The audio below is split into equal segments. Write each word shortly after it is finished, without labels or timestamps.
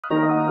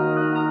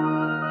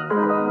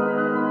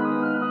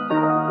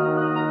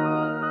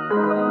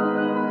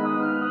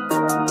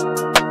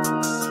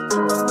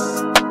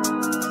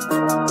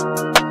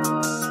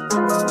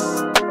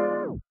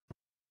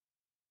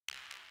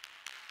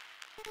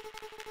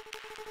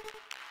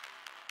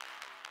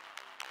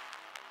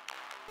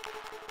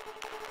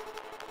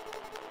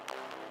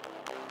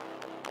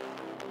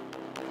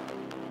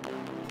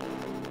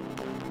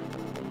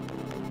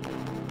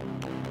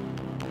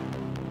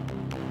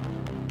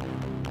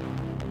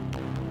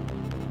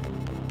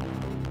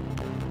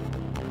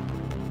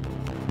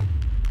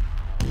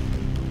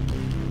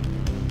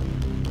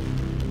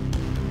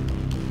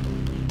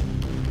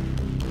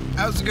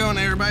How's it going,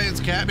 everybody? It's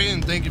Cappy,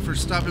 and thank you for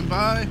stopping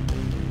by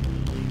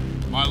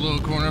my little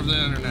corner of the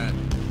internet.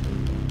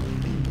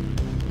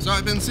 So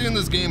I've been seeing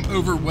this game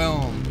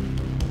Overwhelm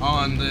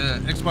on the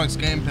Xbox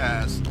Game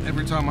Pass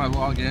every time I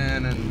log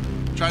in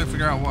and try to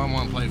figure out what I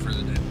want to play for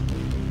the day.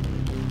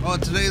 Well,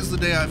 today's the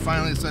day I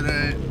finally said,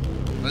 hey,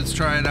 let's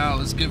try it out.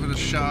 Let's give it a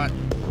shot.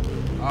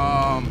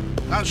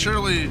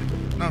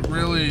 Not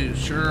really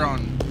sure on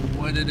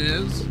what it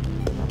is.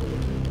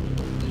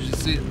 As you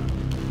see,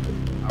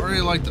 I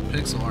really like the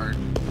pixel art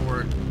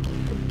for it.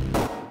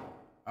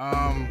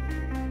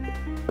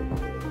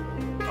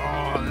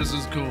 Oh, this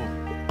is cool.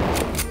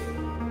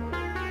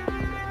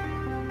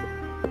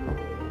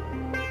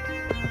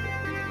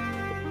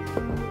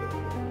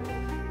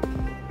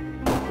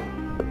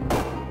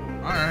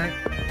 Alright.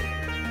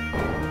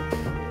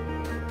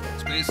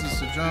 Spaces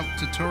to jump,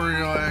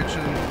 tutorial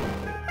action.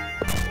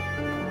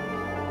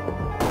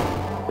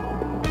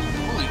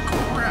 Holy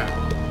crap.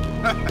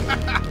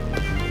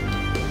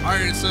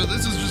 Alright, so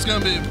this is just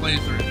gonna be a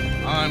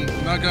playthrough. I'm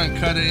not gonna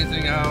cut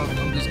anything out.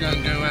 I'm just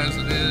gonna go as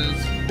it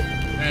is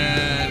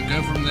and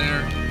go from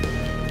there.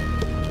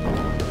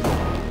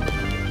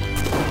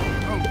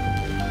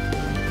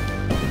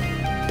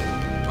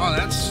 Oh,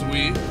 that's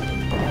sweet.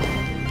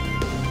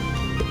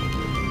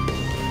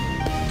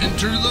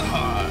 Enter the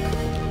hive.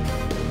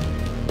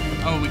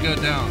 Oh, we go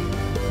down.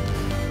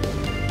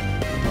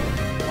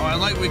 Oh, I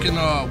like we can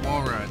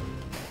wall ride.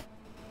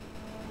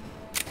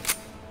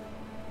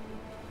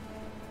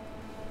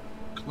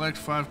 Collect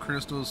 5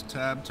 crystals,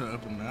 tab to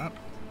open map.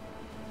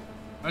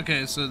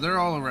 Okay, so they're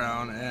all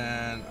around,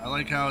 and I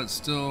like how it's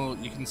still,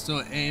 you can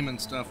still aim and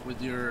stuff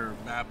with your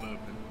map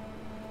open.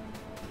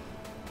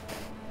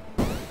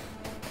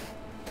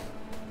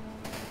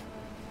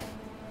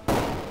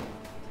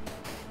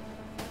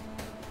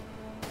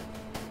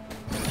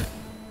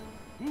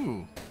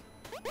 Ooh.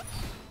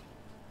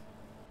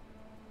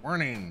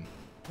 Warning.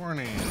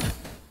 Warning.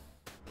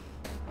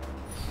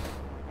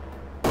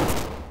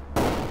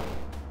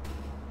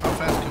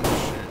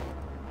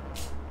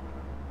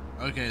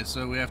 Okay,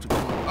 so we have to pull.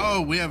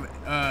 Oh, we have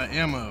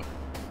ammo.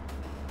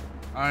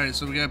 Alright,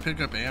 so we gotta pick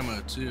up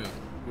ammo too.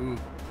 Ooh.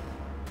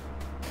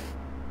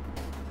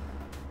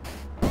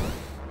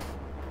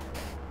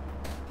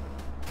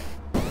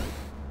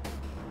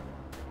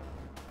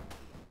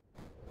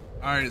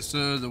 Alright,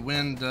 so the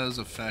wind does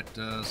affect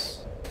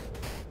us.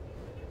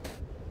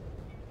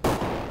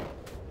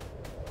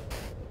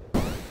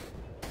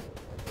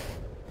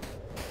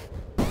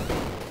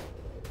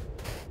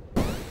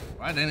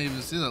 I didn't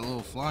even see that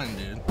little flying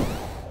dude.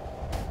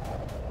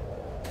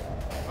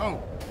 Oh,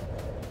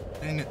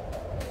 dang it.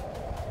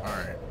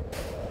 Alright.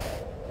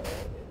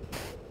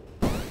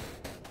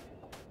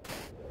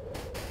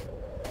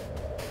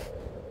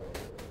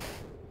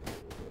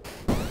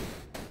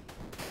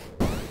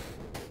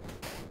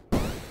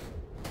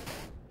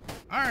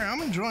 Alright,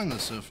 I'm enjoying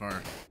this so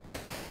far.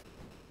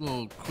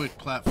 Little quick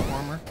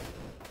platformer.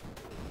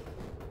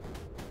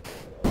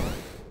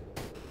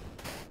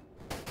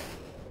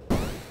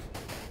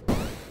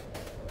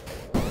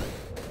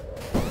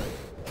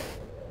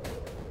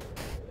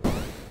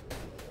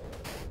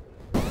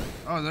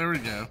 Oh, there we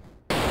go.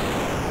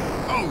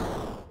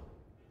 Oh!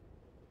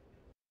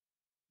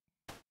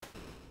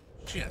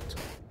 Shit.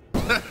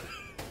 I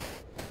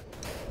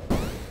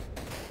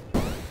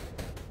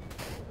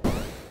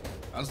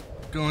was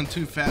going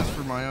too fast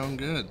for my own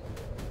good.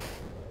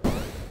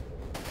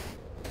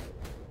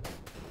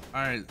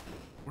 Alright,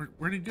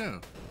 where'd he go?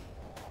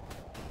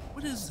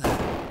 What is that?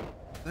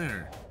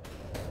 There.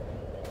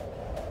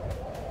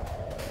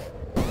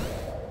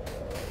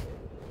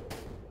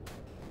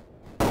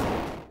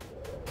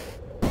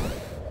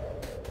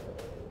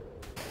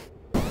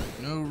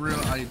 No real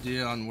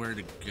idea on where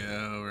to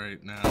go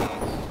right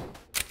now.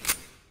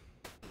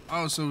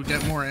 Oh, so we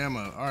get more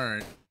ammo.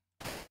 Alright.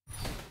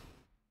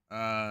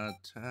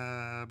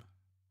 Tab.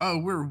 Oh,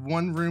 we're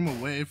one room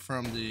away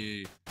from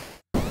the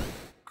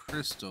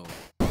crystal.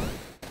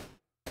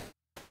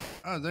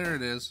 Oh, there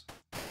it is.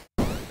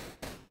 Oh,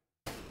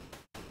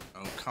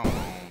 come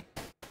on.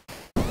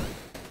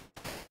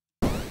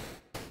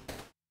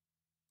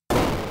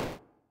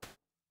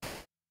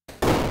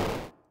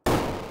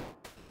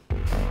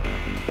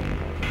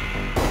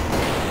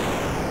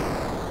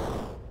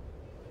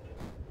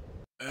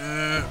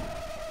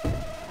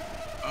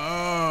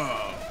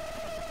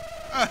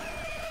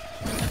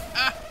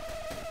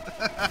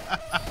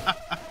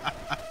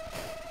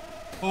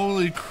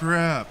 Holy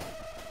crap.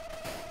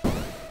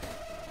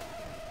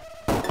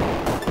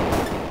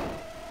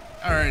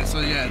 Alright,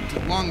 so yeah,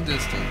 long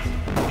distance.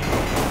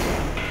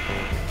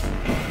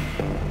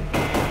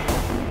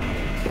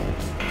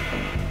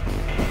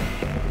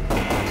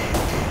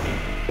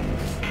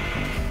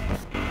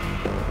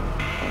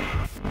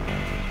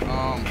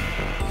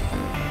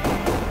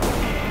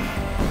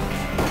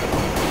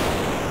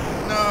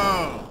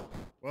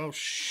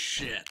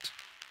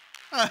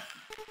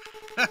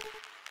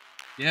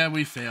 Yeah,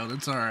 we failed.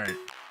 It's alright.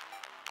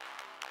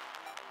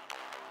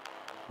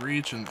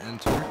 Breach and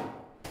enter.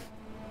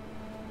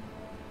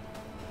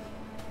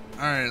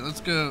 Alright,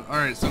 let's go.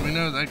 Alright, so we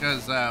know that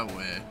guy's that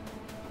way.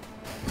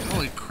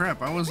 Holy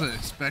crap, I wasn't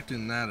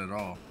expecting that at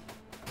all.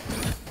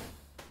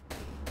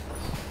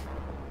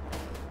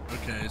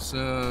 Okay,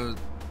 so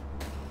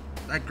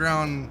that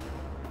ground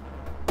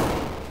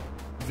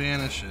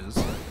vanishes.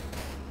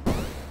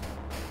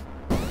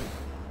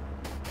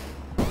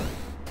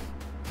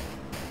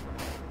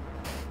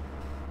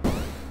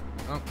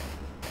 Oh.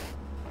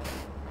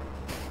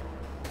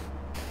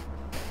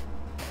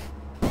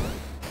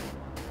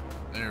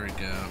 There we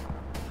go.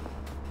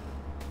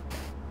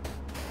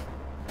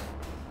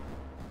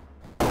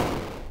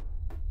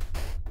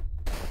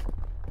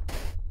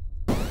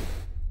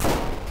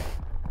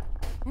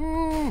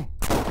 Ooh.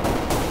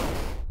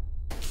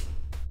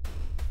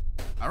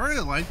 I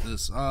really like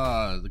this.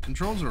 The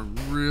controls are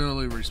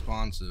really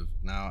responsive.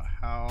 Now,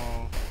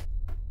 how?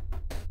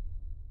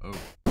 Oh.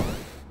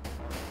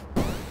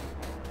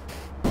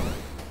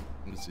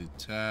 Let's see.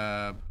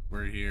 Tab.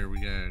 We're here. We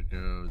gotta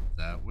go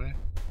that way.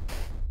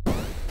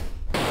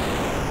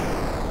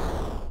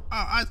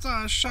 Oh, I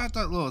thought I shot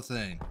that little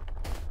thing.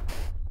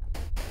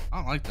 I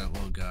don't like that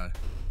little guy.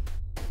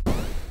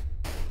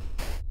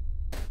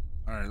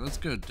 Alright, let's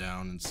go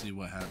down and see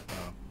what happened.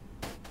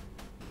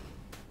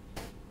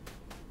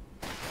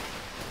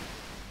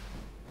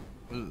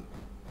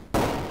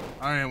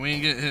 Alright, we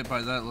didn't get hit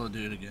by that little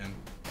dude again.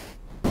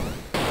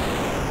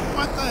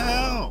 What the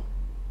hell?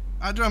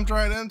 I jumped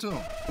right into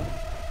him.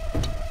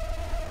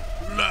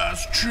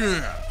 Last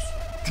chance.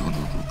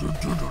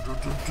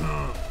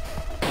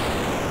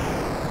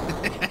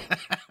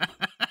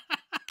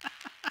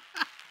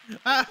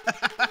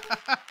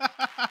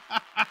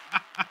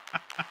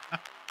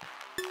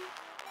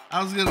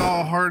 I was getting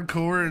all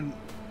hardcore and,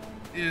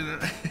 you know.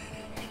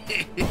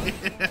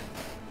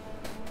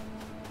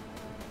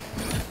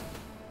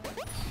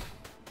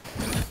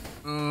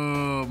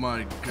 Oh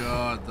my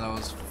god, that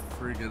was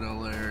freaking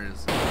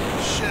hilarious.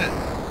 Shit.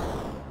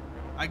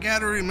 I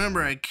gotta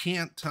remember I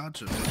can't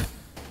touch him.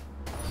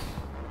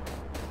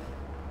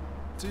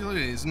 See, look,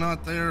 he's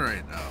not there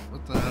right now.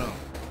 What the hell?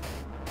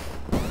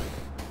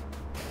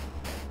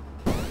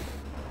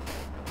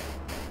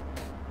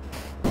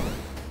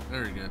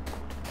 There we go.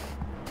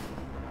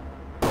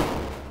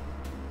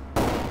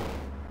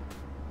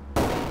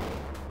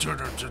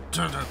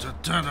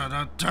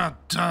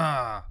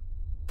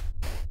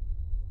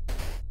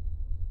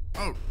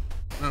 Oh,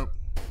 nope.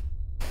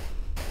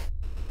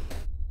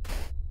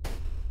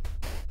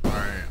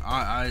 Alright,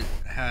 I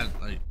had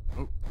like,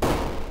 oh,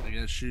 I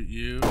gotta shoot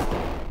you.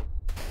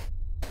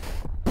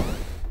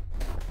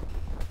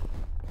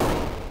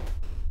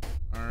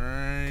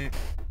 Alright.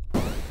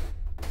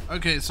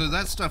 Okay, so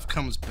that stuff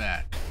comes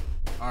back.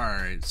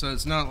 Alright, so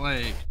it's not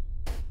like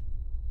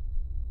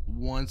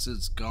once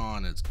it's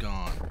gone, it's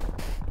gone.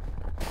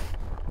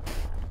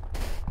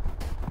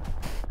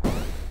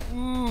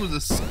 Ooh, the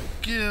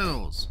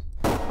skills.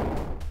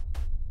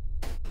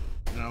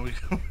 No, we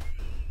go.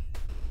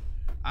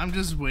 I'm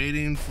just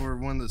waiting for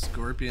one of the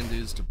scorpion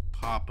dudes to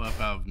pop up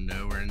out of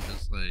nowhere and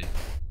just like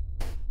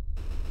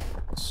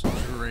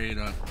straight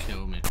up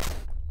kill me.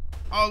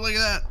 Oh, look at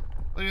that.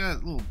 Look at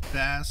that little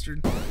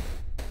bastard.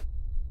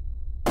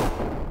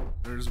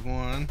 There's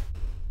one.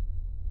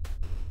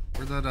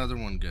 Where'd that other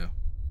one go?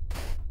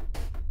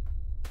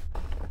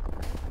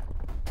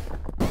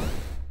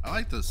 I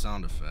like the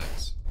sound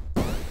effects.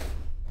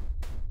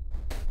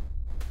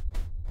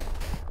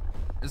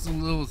 It's the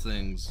little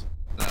things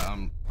that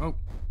I'm... Oh.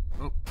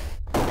 Oh.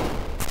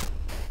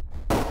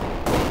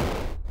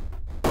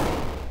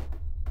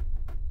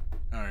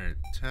 Alright,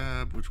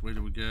 tab. Which way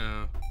do we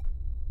go?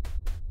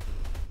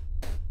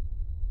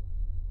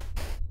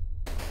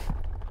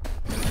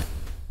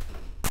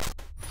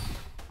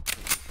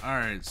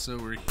 Alright, so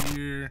we're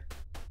here.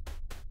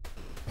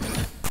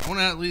 I want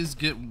to at least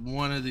get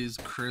one of these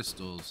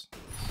crystals.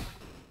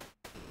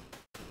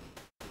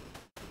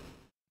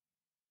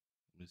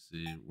 Let me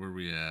see, where are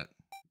we at?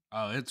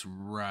 Oh, it's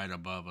right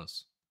above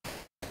us.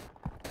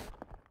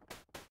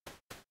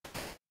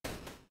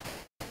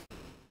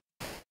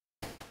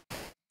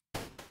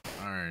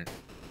 Alright.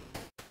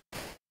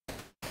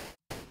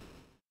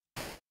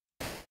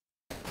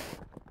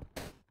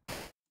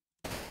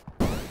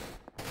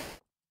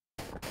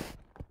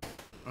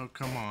 Oh,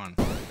 come on.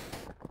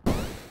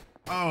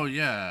 Oh,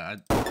 yeah.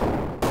 2,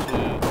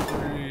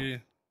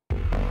 3.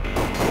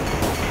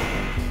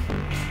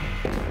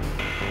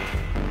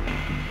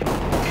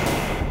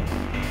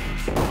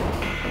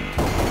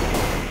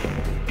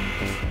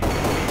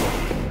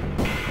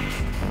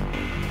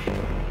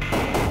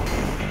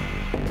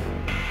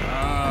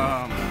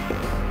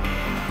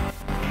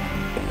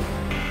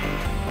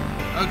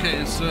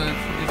 Okay, so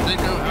if they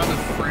go out of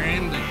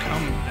frame, they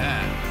come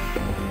back.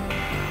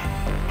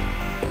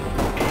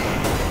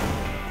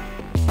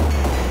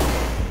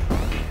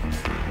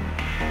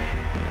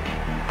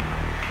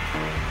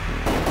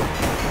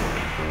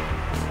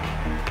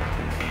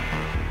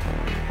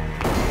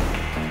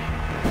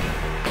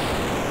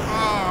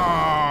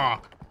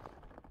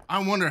 I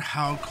wonder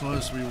how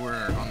close we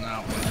were on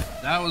that one.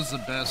 That was the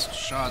best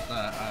shot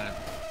that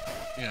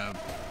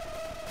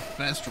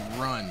best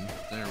run.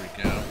 There we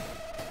go.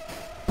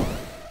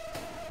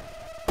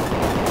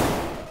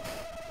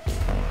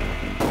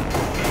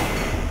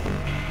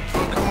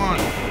 Oh, come on.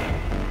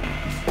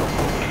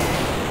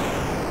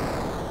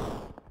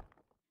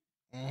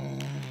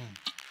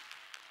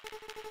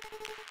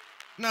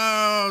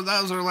 No,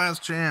 that was our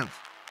last chance.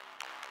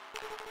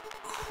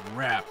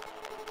 Crap.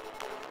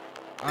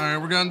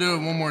 Alright, we're gonna do it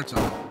one more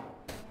time.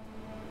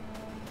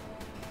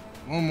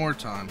 One more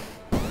time.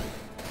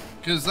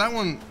 Because that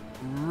one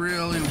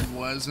really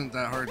wasn't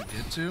that hard to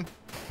get to.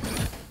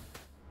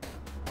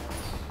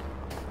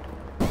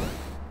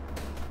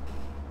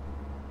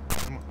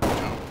 Come on.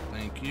 No,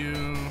 thank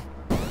you.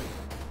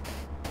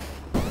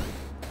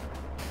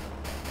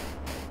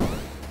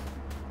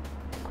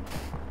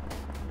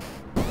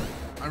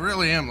 I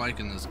really am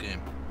liking this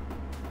game.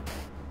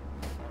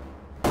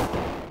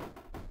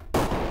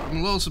 I'm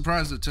a little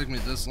surprised it took me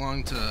this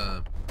long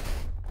to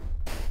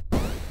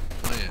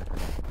play it.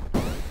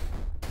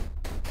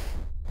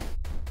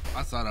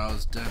 I thought I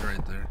was dead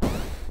right there.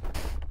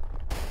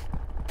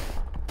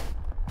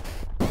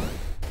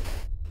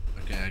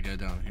 Okay, I go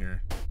down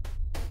here.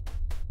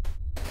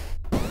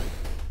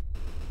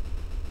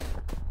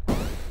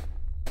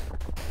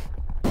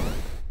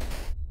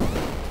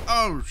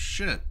 Oh,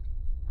 shit.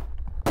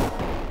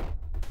 Oh,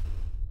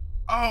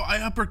 I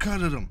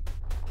uppercutted him.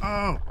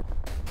 Oh.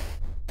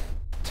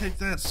 Take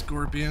that,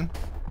 Scorpion.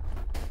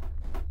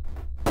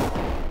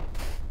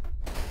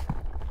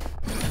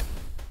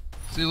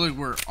 See, look,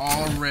 we're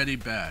already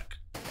back.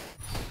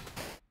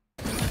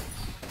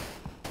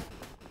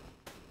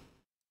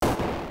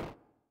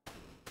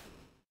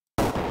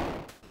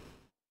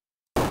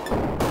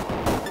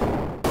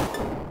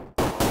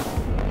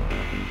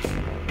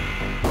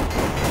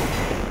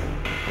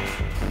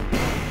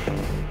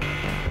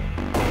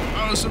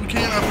 Oh, so we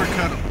can't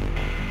uppercut him.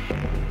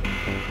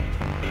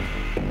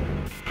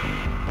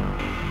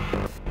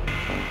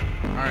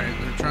 Alright,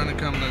 they're trying to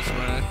come this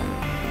way.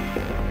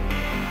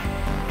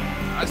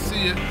 I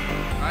see it.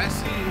 I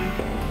see you.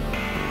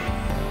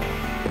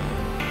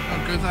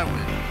 Oh, go that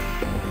way.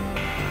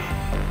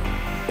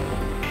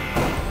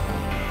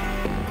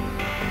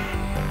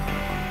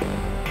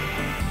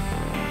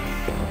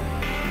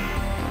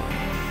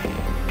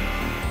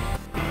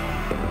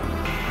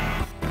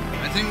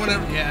 I think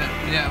whenever,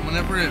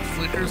 whenever it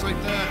flickers like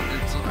that,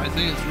 I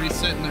think it's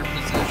resetting their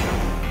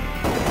position.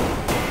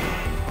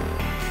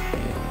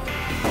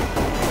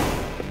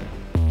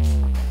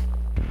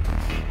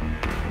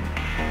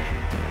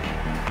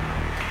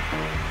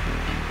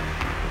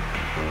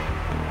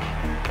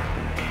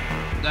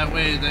 That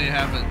way they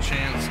have a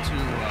chance to,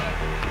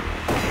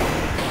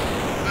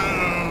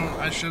 no,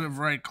 I should have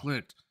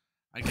right-clicked.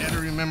 I gotta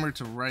remember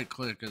to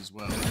right-click as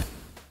well.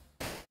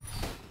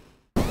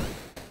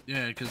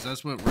 Yeah, because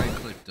that's what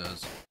right-click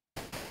does.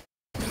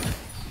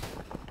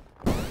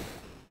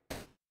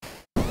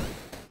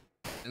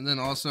 And then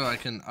also I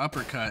can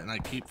uppercut, and I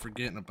keep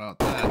forgetting about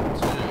that,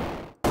 too.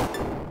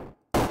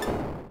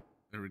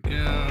 There we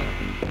go.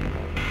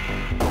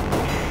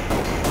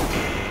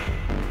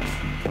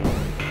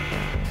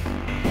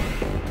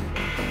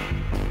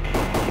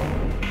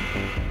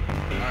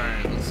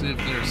 See if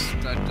they're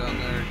stuck down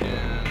there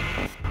again.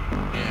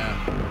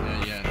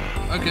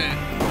 Yeah. Okay.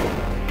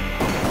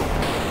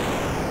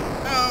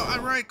 No, I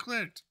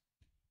right-clicked.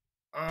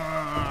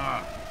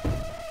 I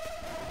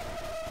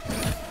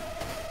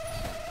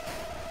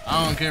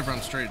don't care if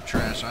I'm straight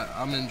trash.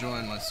 I'm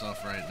enjoying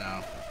myself right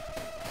now.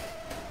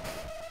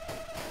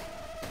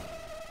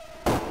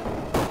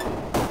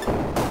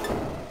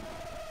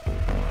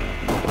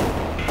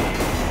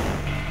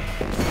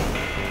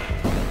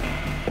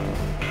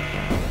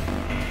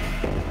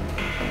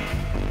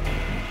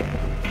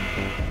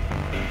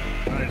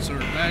 So we're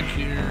back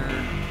here.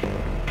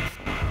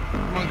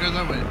 Come on, go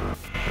that way.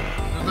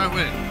 Go that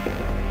way.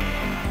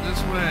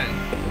 This way.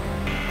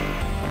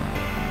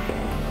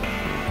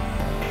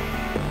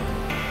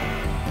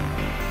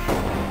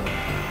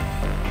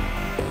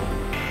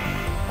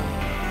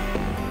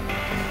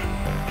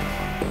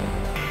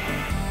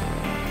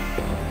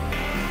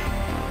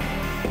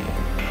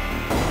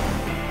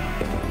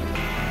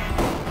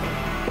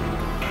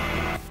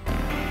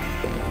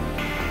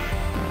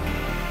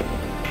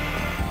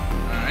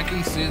 I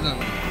can see them.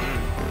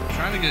 They're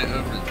trying to get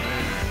over there.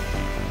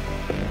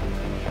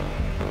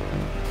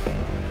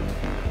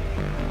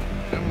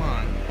 Come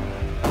on.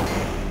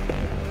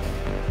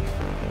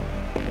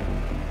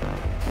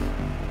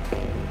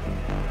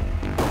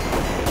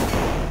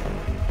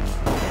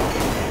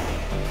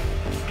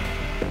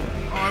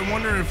 Oh, I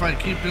wonder if I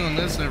keep doing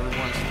this every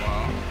once in a while.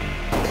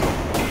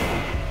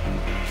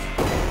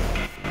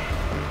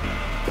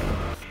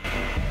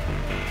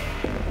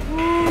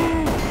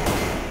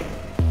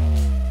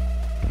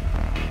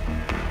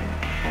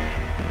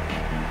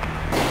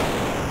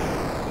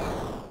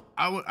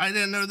 I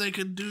didn't know they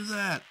could do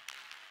that.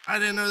 I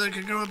didn't know they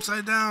could go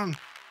upside down.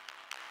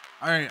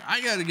 Alright,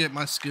 I gotta get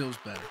my skills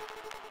better.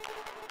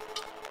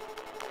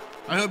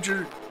 I hope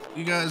you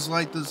guys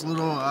like this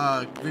little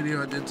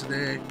video I did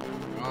today.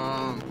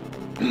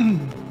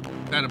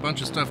 Had a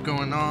bunch of stuff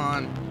going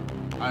on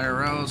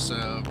IRL,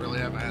 so really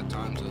haven't had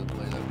time to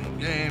play that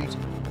many games.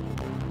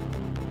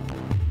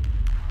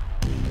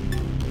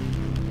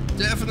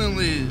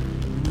 Definitely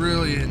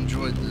really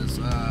enjoyed this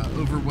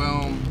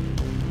Overwhelm,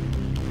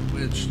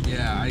 which,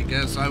 yeah, I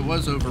guess I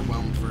was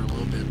overwhelmed for a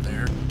little bit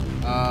there.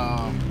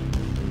 I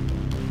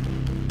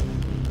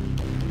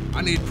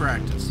need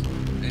practice,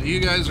 and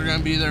you guys are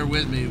gonna be there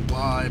with me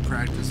while I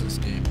practice this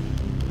game.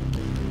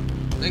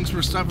 Thanks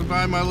for stopping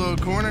by my little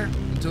corner.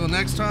 Until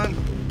next time,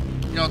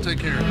 y'all take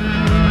care.